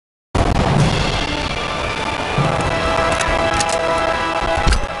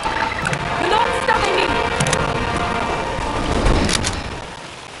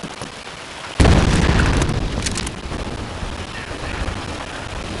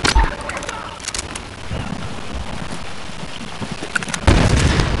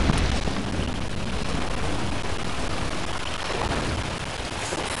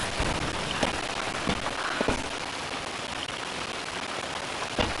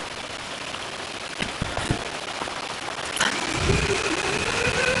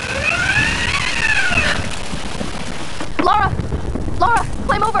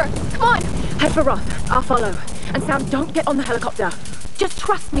Head for Roth. I'll follow. And Sam, don't get on the helicopter. Just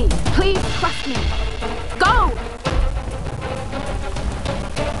trust me. Please trust me. Go!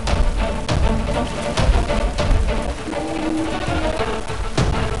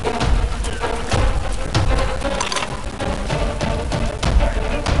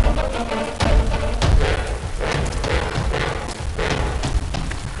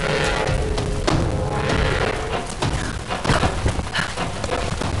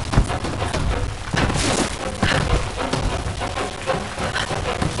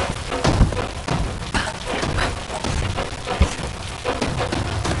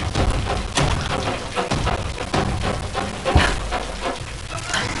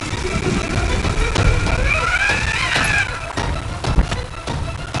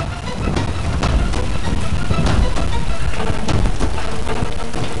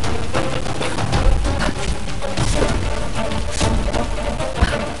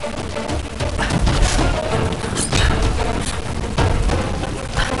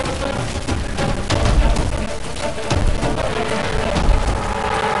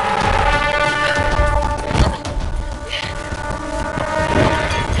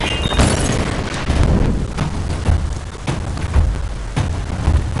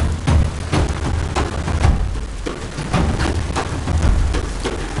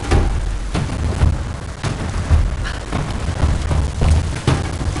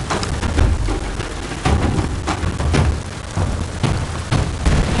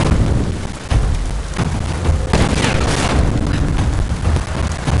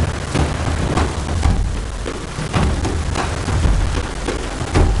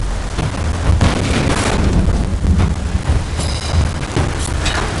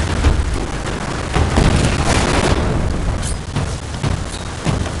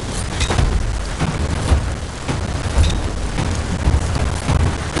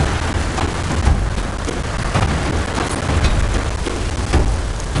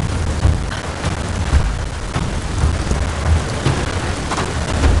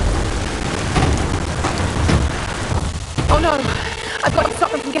 No! I've got to stop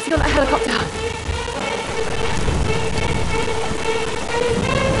them from getting on that helicopter!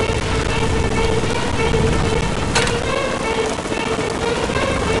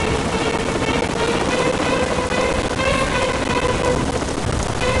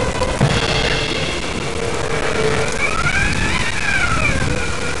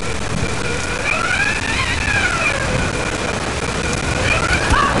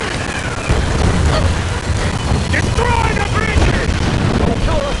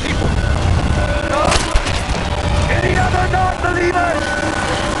 Any other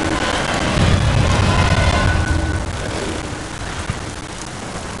non-believers?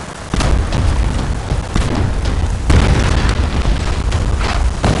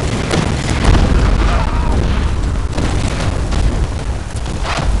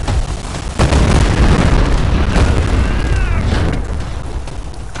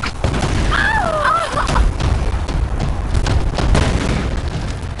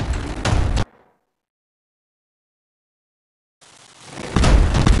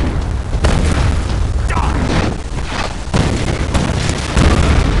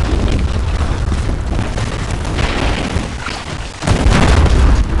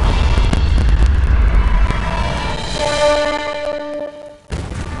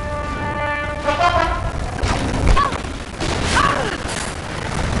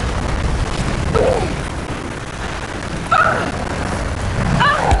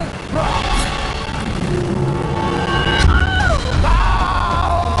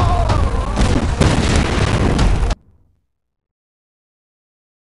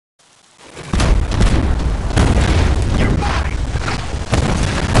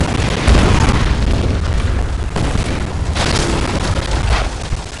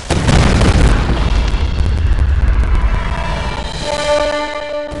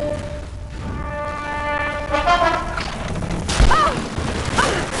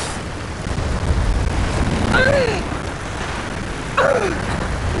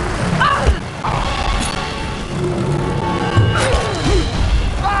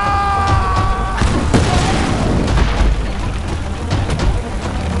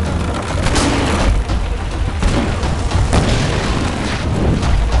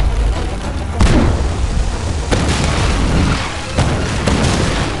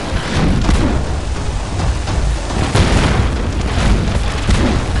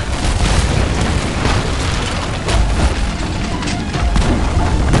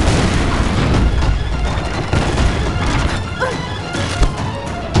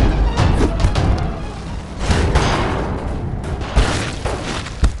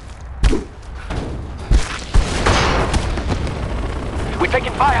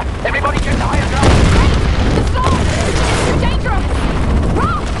 fire! Everybody get to higher ground! The storm! It's too dangerous!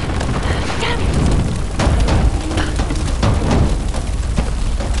 Run! Damn it!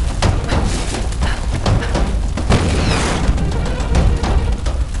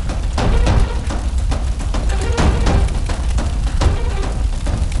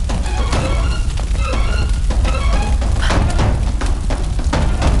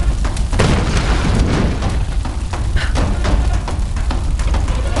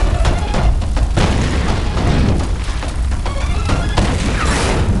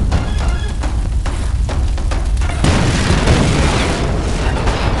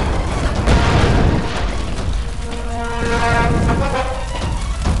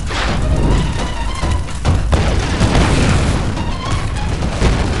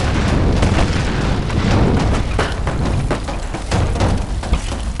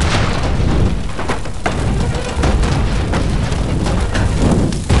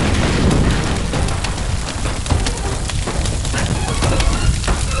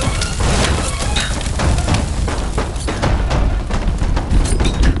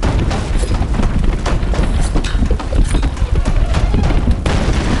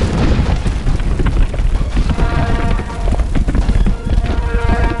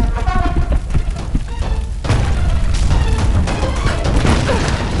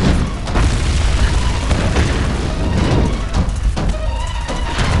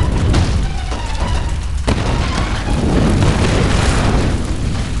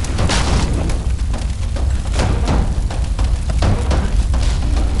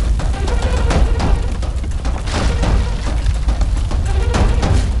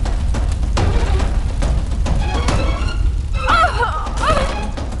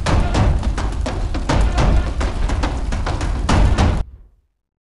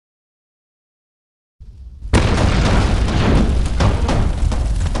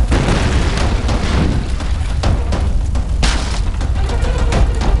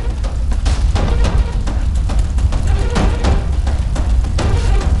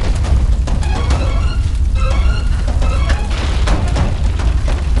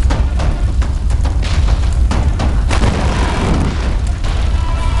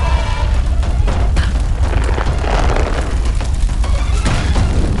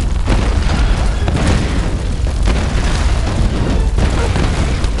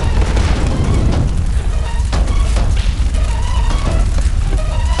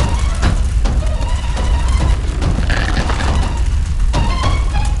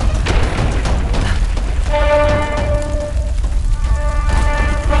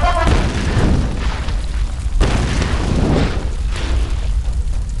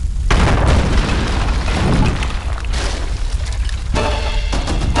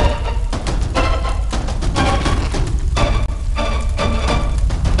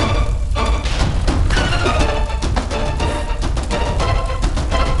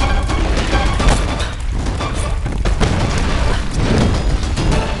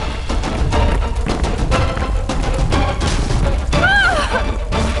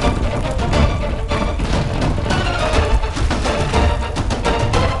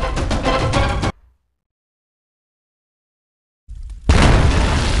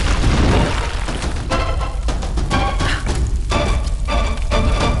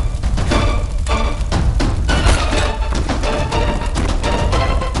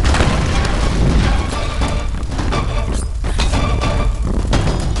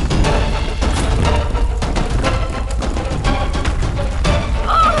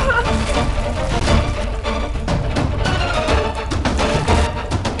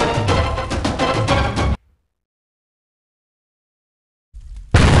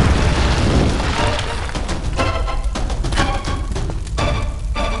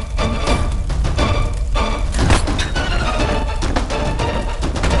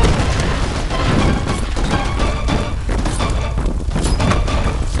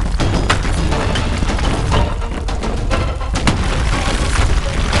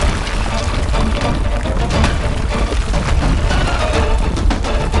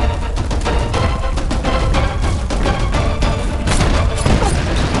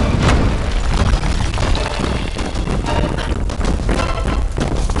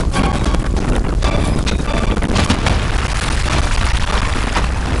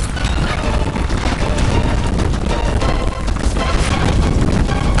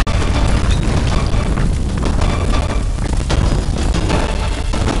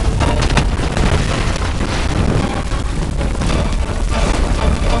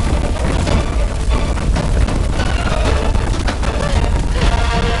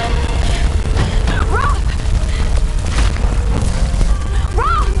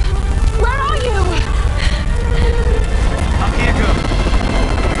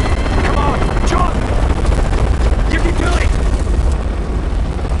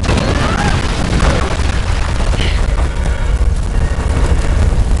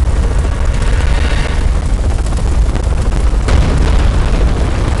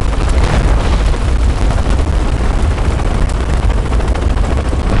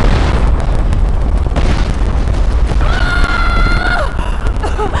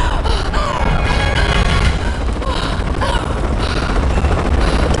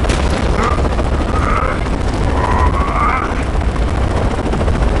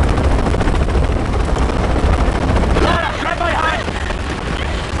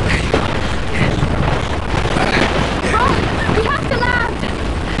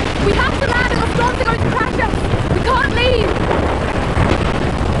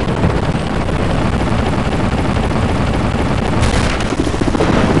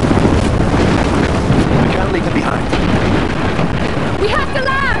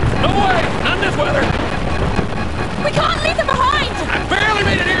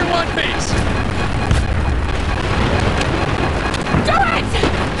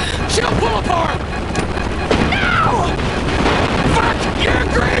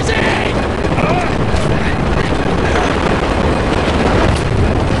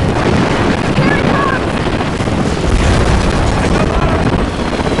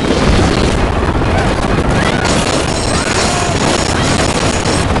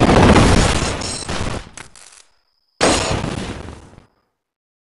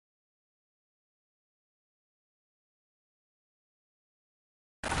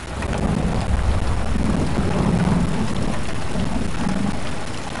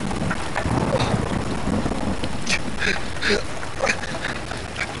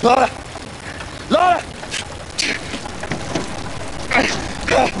 Lara! Lara!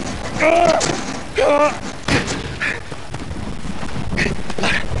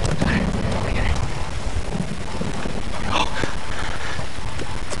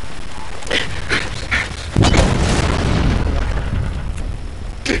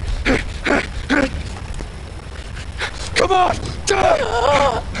 Come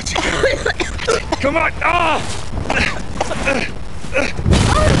on! Come on!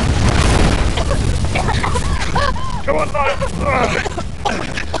 Come on, Lara!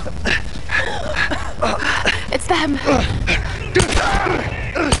 It's them.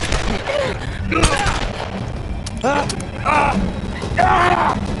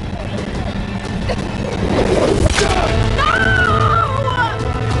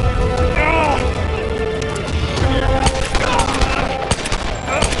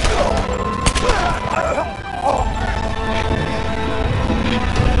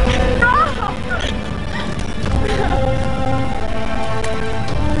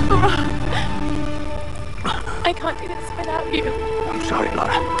 I can't do this without you. I'm sorry,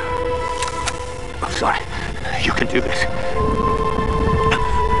 Lara. I'm sorry. You can do this.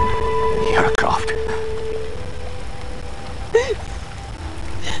 You're a craft.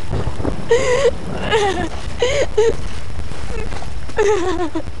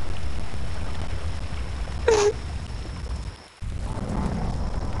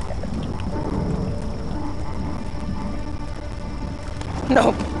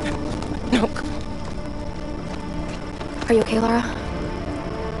 No. No. Are you okay, Lara?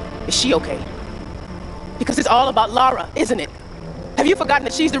 Is she okay? Because it's all about Lara, isn't it? Have you forgotten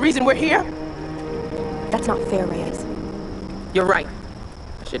that she's the reason we're here? That's not fair, Reyes. You're right.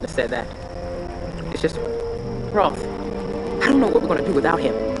 I shouldn't have said that. It's just... Roth. I don't know what we're gonna do without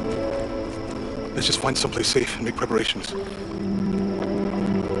him. Let's just find someplace safe and make preparations. He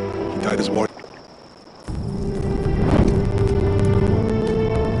died as a warrior.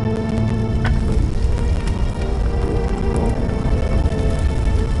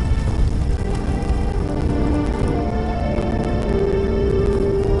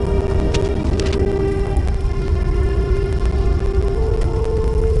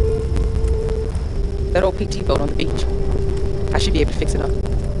 That old PT boat on the beach. I should be able to fix it up.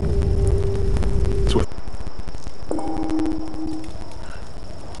 Sweet.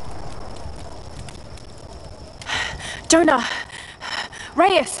 Jonah!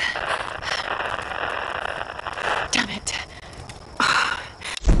 Reyes!